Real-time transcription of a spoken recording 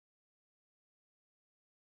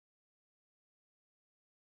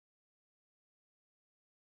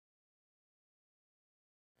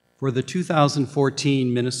For the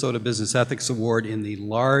 2014 Minnesota Business Ethics Award in the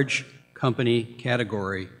large company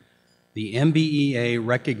category, the MBEA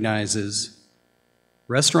recognizes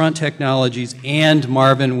Restaurant Technologies and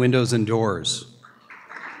Marvin Windows and Doors.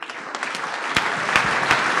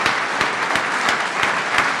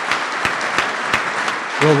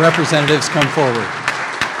 Will representatives come forward?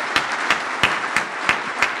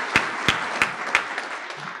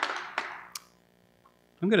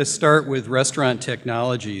 I'm going to start with Restaurant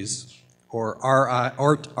Technologies, or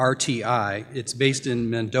RTI. It's based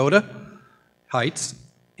in Mendota Heights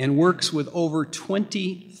and works with over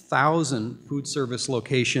 20,000 food service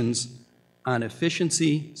locations on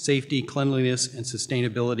efficiency, safety, cleanliness, and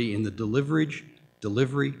sustainability in the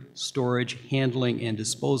delivery, storage, handling, and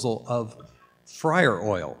disposal of fryer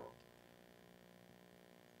oil.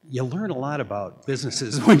 You learn a lot about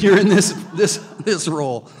businesses when you're in this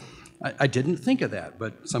role. I didn't think of that,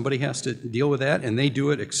 but somebody has to deal with that, and they do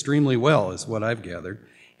it extremely well, is what I've gathered.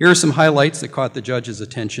 Here are some highlights that caught the judge's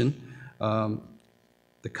attention.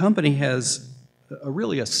 The company has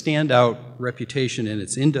really a standout reputation in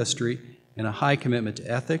its industry and a high commitment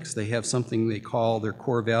to ethics. They have something they call their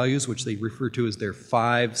core values, which they refer to as their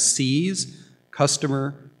 5 C's: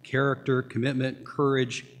 customer, character, commitment,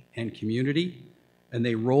 courage, and community. And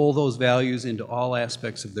they roll those values into all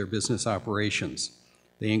aspects of their business operations.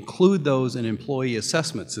 They include those in employee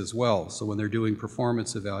assessments as well, so when they're doing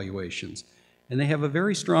performance evaluations. And they have a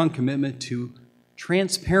very strong commitment to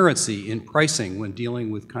transparency in pricing when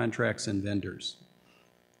dealing with contracts and vendors.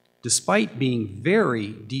 Despite being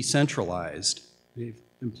very decentralized, the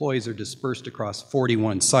employees are dispersed across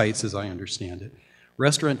 41 sites, as I understand it.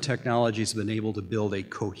 Restaurant Technologies has been able to build a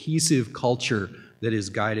cohesive culture that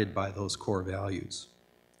is guided by those core values.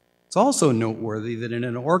 It's also noteworthy that in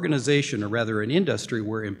an organization, or rather an industry,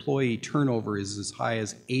 where employee turnover is as high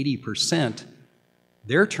as 80%,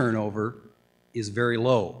 their turnover is very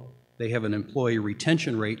low. They have an employee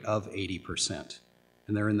retention rate of 80%,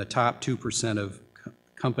 and they're in the top 2% of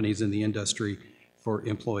companies in the industry for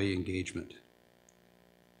employee engagement.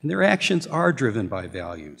 And their actions are driven by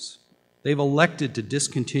values. They've elected to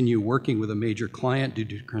discontinue working with a major client due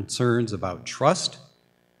to concerns about trust,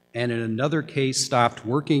 and in another case stopped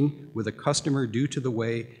working with a customer due to the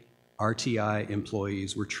way RTI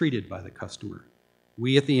employees were treated by the customer.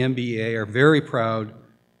 We at the MBEA are very proud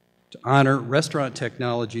to honor Restaurant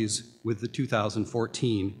Technologies with the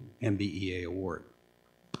 2014 MBEA Award.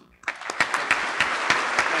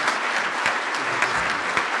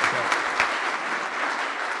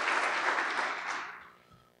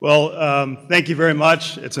 Well, thank you very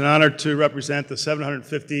much. It's an honor to represent the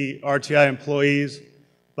 750 RTI employees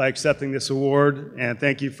by accepting this award, and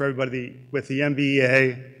thank you for everybody with the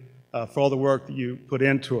MBEA for all the work that you put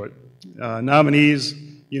into it. Nominees,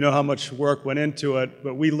 you know how much work went into it,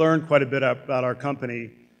 but we learned quite a bit about our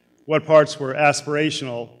company, what parts were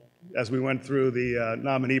aspirational as we went through the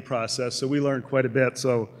nominee process, so we learned quite a bit,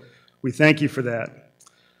 so we thank you for that.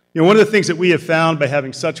 You know, one of the things that we have found by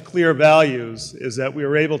having such clear values is that we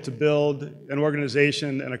were able to build an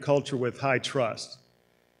organization and a culture with high trust.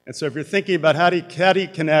 And so if you're thinking about how do you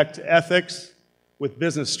connect ethics with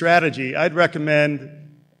business strategy, I'd recommend,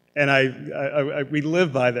 and we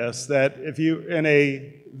live by this, that if you're in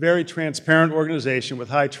a very transparent organization with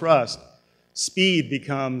high trust, speed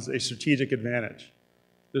becomes a strategic advantage.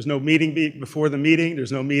 There's no meeting before the meeting,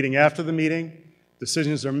 there's no meeting after the meeting.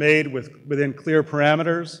 Decisions are made within clear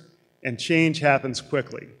parameters, and change happens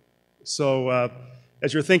quickly. So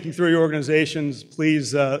as you're thinking through your organizations,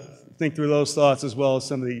 please think through those thoughts as well as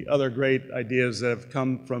some of the other great ideas that have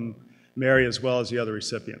come from Mary as well as the other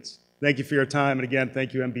recipients. Thank you for your time, and again,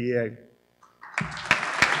 thank you, MBEA.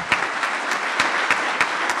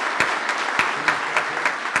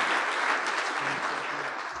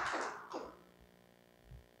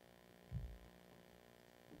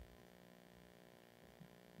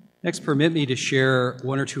 Next, permit me to share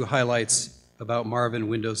one or two highlights about Marvin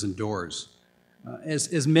Windows and Doors.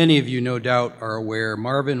 As many of you no doubt are aware,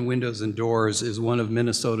 Marvin Windows and Doors is one of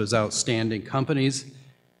Minnesota's outstanding companies.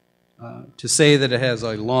 To say that it has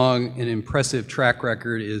a long and impressive track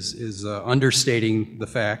record is understating the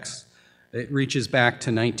facts. It reaches back to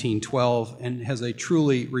 1912 and has a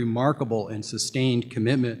truly remarkable and sustained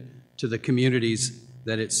commitment to the communities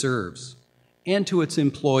that it serves, and to its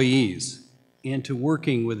employees, and to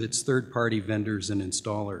working with its third-party vendors and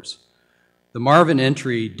installers. The Marvin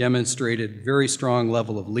entry demonstrated very strong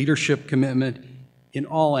level of leadership commitment in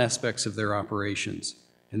all aspects of their operations.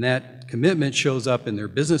 And that commitment shows up in their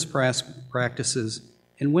business practices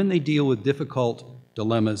and when they deal with difficult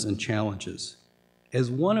dilemmas and challenges.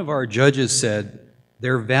 As one of our judges said,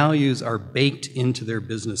 Their values are baked into their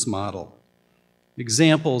business model.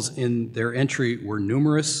 Examples in their entry were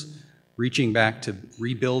numerous, reaching back to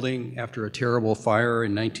rebuilding after a terrible fire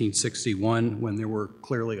in 1961 when there were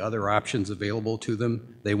clearly other options available to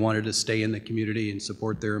them. They wanted to stay in the community and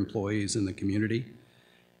support their employees in the community.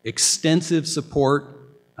 Extensive support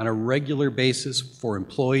on a regular basis for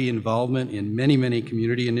employee involvement in many, many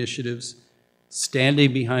community initiatives,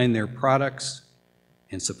 standing behind their products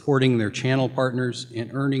and supporting their channel partners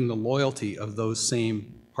and earning the loyalty of those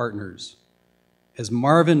same partners. As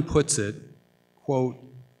Marvin puts it, quote,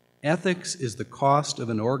 ethics is the cost of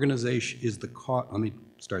an organization, let me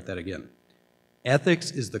start that again.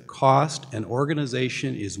 Ethics is the cost an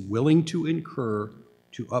organization is willing to incur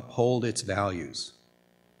to uphold its values.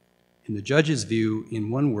 In the judge's view, in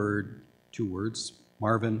one word, 2 words,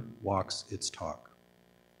 Marvin walks its talk.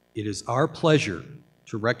 It is our pleasure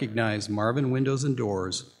to recognize Marvin Windows and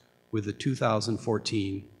Doors with the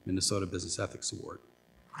 2014 Minnesota Business Ethics Award.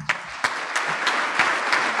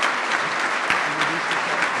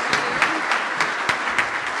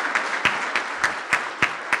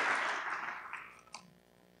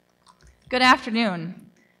 Good afternoon.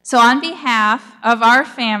 So on behalf of our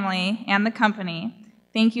family and the company,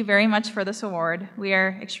 thank you very much for this award. We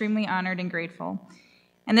are extremely honored and grateful.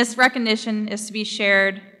 And this recognition is to be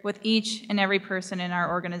shared with each and every person in our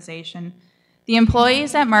organization. The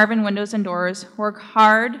employees at Marvin Windows and Doors work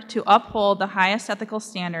hard to uphold the highest ethical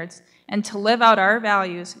standards and to live out our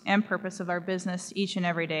values and purpose of our business each and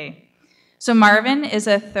every day. So Marvin is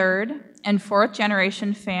a 3rd and 4th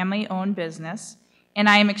generation family-owned business, and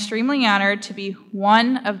I am extremely honored to be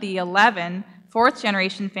one of the 11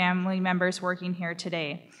 4th-generation family members working here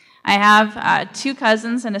today. I have 2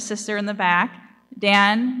 cousins and a sister in the back,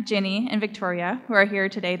 Dan, Ginny, and Victoria, who are here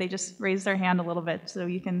today. They just raised their hand a little bit so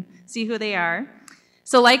you can see who they are.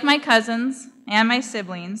 So like my cousins and my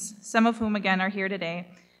siblings, some of whom again are here today,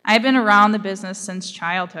 I've been around the business since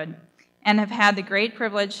childhood and have had the great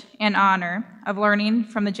privilege and honor of learning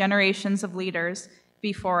from the generations of leaders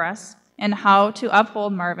before us and how to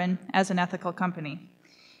uphold Marvin as an ethical company.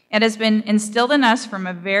 It has been instilled in us from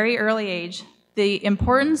a very early age the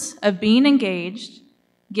importance of being engaged,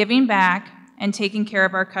 giving back, and taking care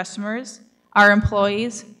of our customers, our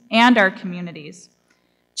employees, and our communities.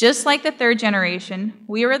 Just like the 3rd generation,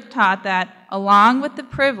 we were taught that along with the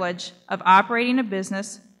privilege of operating a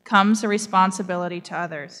business comes a responsibility to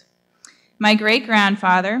others. My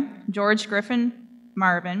great-grandfather, George Griffin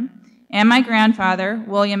Marvin, and my grandfather,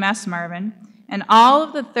 William S. Marvin, and all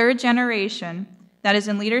of the 3rd generation that is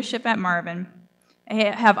in leadership at Marvin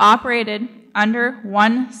have operated under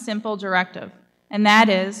one simple directive, and that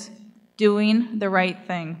is doing the right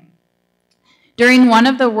thing. During one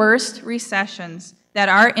of the worst recessions that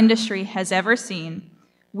our industry has ever seen,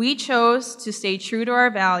 we chose to stay true to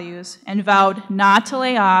our values and vowed not to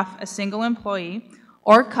lay off a single employee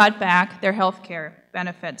or cut back their health care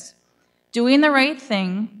benefits. Doing the right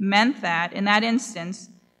thing meant that, in that instance,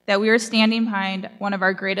 that we were standing behind one of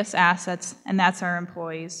our greatest assets, and that's our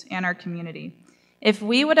employees and our community. If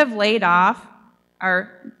we would have laid off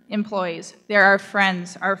our employees, they're our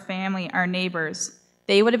friends, our family, our neighbors,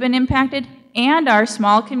 they would have been impacted, and our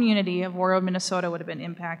small community of Warroad, Minnesota would have been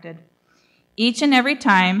impacted. Each and every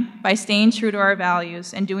time, by staying true to our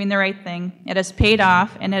values and doing the right thing, it has paid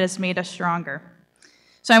off and it has made us stronger.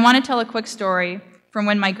 So I want to tell a quick story from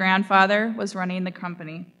when my grandfather was running the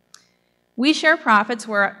company. We share profits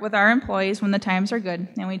with our employees when the times are good,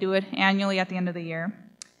 and we do it annually at the end of the year.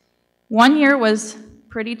 One year was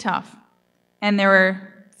pretty tough, and there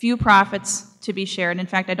were few profits to be shared. In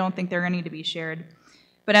fact, I don't think there are any to be shared.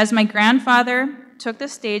 But as my grandfather took the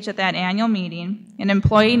stage at that annual meeting, an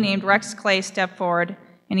employee named Rex Clay stepped forward,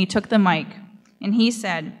 and he took the mic, and he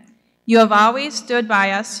said, "You have always stood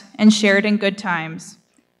by us and shared in good times,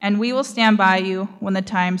 and we will stand by you when the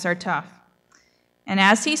times are tough." And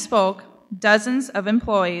as he spoke, dozens of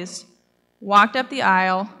employees walked up the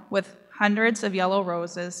aisle with hundreds of yellow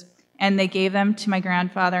roses, and they gave them to my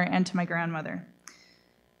grandfather and to my grandmother.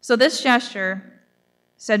 So this gesture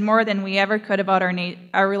said more than we ever could about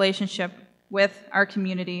our relationship with our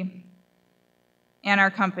community and our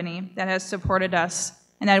company that has supported us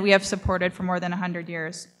and that we have supported for more than 100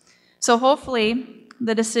 years. So hopefully,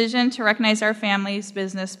 the decision to recognize our family's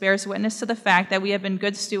business bears witness to the fact that we have been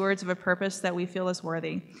good stewards of a purpose that we feel is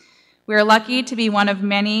worthy. We are lucky to be one of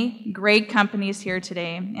many great companies here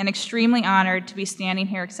today and extremely honored to be standing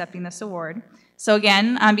here accepting this award. So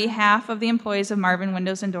again, on behalf of the employees of Marvin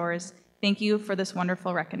Windows and Doors, thank you for this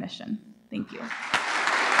wonderful recognition. Thank you.